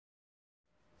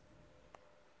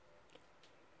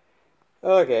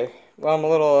Okay, well, I'm a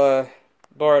little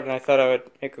bored, and I thought I would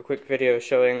make a quick video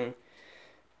showing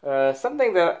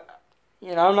something that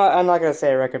I'm not gonna say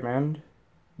I recommend,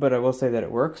 but I will say that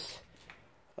it works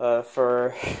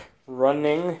for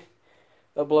running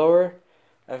a blower.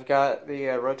 I've got the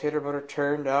rotator motor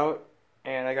turned out,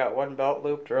 and I got one belt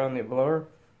looped around the blower,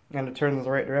 and it turns in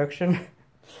the right direction.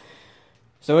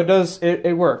 So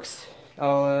it works.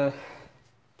 I'll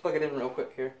plug it in real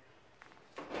quick here.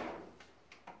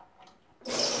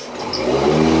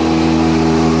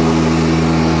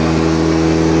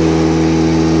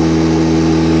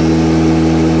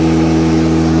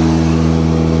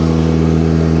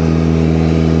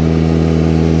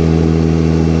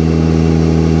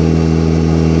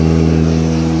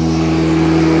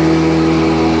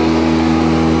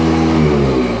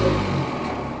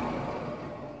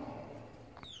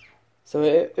 So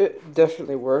it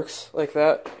definitely works like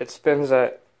that. It spins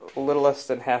at a little less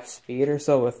than half speed or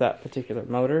so with that particular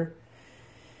motor.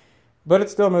 But it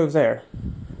still moves air,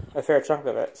 a fair chunk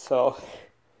of it. So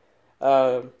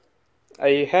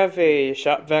I have a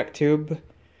shop vac tube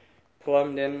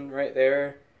plumbed in right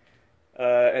there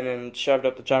and then shoved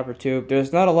up the chopper tube.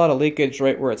 There's not a lot of leakage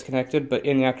right where it's connected, but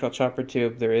in the actual chopper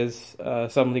tube there is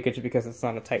some leakage because it's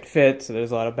not a tight fit, so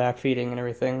there's a lot of backfeeding and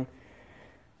everything.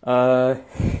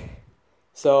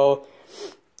 So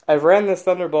I've ran this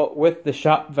Thunderbolt with the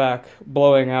shop vac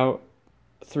blowing out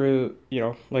through,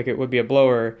 like it would be a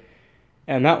blower,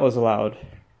 and that was allowed.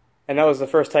 And that was the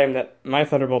first time that my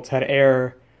Thunderbolts had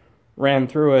air ran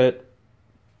through it,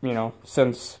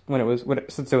 since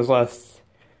it was last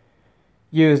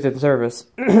used in service.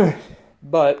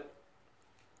 But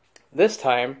this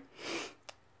time,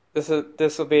 this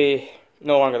will be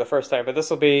no longer the first time, but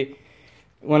this will be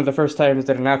one of the first times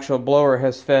that an actual blower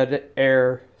has fed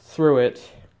air through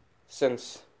it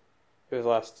since it was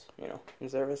last, in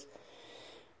service.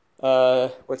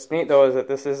 What's neat though is that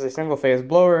this is a single phase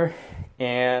blower,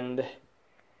 and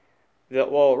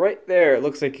right there it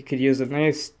looks like you could use a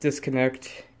nice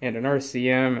disconnect and an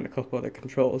RCM and a couple other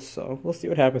controls, so we'll see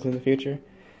what happens in the future.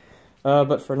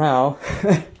 But for now,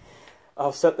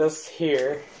 I'll set this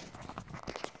here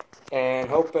and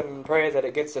hope and pray that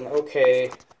it gets an okay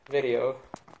video.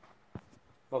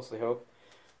 Mostly hope.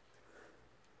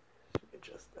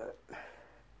 Adjust that.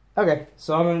 Okay,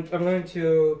 so I'm going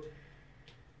to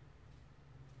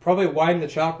probably wind the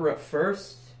chopper up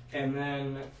first, and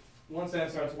then once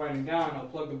that starts winding down, I'll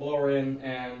plug the blower in,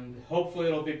 and hopefully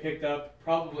it'll be picked up.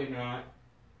 Probably not,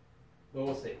 but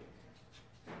we'll see.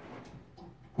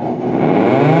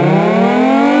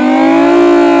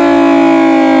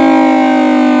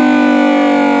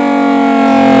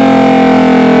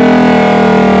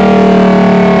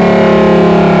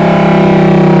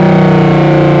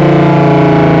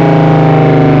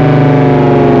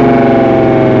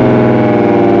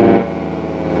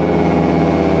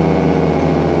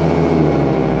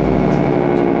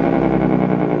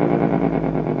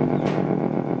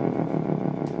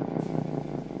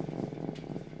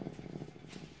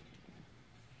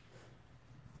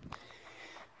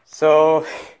 So,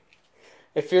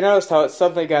 if you noticed how it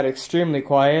suddenly got extremely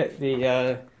quiet,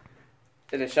 the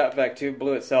shop vac tube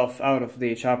blew itself out of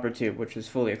the chopper tube, which is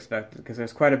fully expected because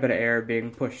there's quite a bit of air being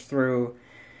pushed through.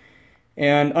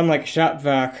 And unlike shop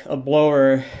vac, a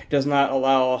blower does not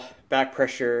allow back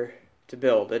pressure to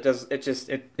build.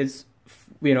 It's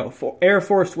air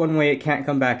forced one way, it can't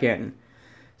come back in.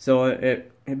 So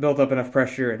it built up enough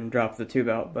pressure and dropped the tube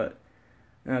out, but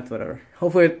that's whatever.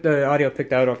 Hopefully the audio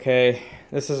picked out okay.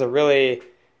 This is a really,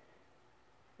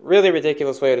 really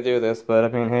ridiculous way to do this, but I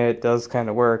mean, hey, it does kind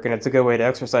of work, and it's a good way to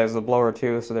exercise the blower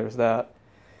too, so there's that.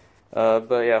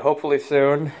 But yeah, hopefully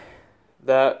soon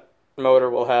that motor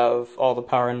will have all the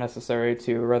power necessary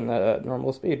to run that at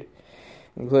normal speed,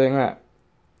 including that.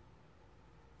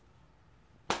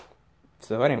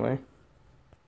 So anyway.